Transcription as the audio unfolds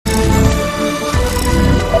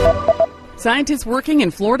Scientists working in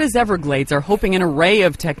Florida's Everglades are hoping an array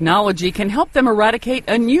of technology can help them eradicate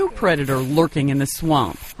a new predator lurking in the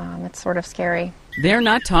swamp. It's sort of scary. They're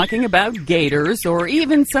not talking about gators or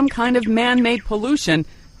even some kind of man-made pollution,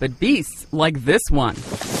 but beasts like this one.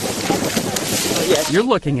 You're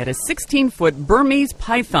looking at a 16-foot Burmese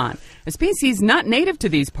python, a species not native to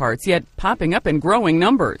these parts, yet popping up in growing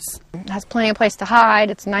numbers. It has plenty of place to hide.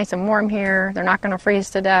 It's nice and warm here. They're not going to freeze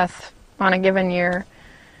to death on a given year.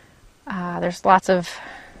 There's lots of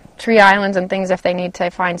tree islands and things if they need to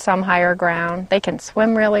find some higher ground. They can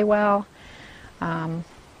swim really well.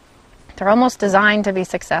 They're almost designed to be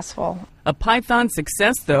successful. A python's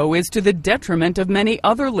success, though, is to the detriment of many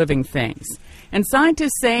other living things. And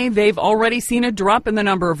scientists say they've already seen a drop in the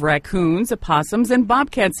number of raccoons, opossums, and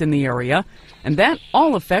bobcats in the area, and that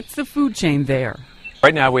all affects the food chain there.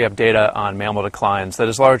 Right now we have data on mammal declines that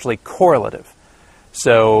is largely correlative.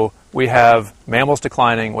 So we have mammals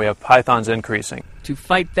declining, we have pythons increasing. To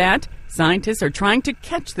fight that, scientists are trying to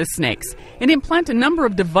catch the snakes and implant a number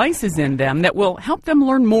of devices in them that will help them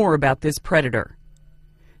learn more about this predator.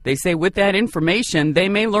 They say with that information, they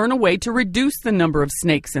may learn a way to reduce the number of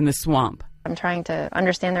snakes in the swamp. I'm trying to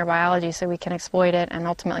understand their biology so we can exploit it and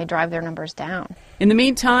ultimately drive their numbers down. In the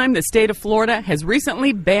meantime, the state of Florida has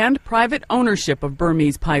recently banned private ownership of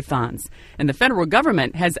Burmese pythons, and the federal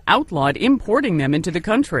government has outlawed importing them into the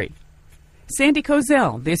country. Sandy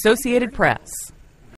Kozel, The Associated Press.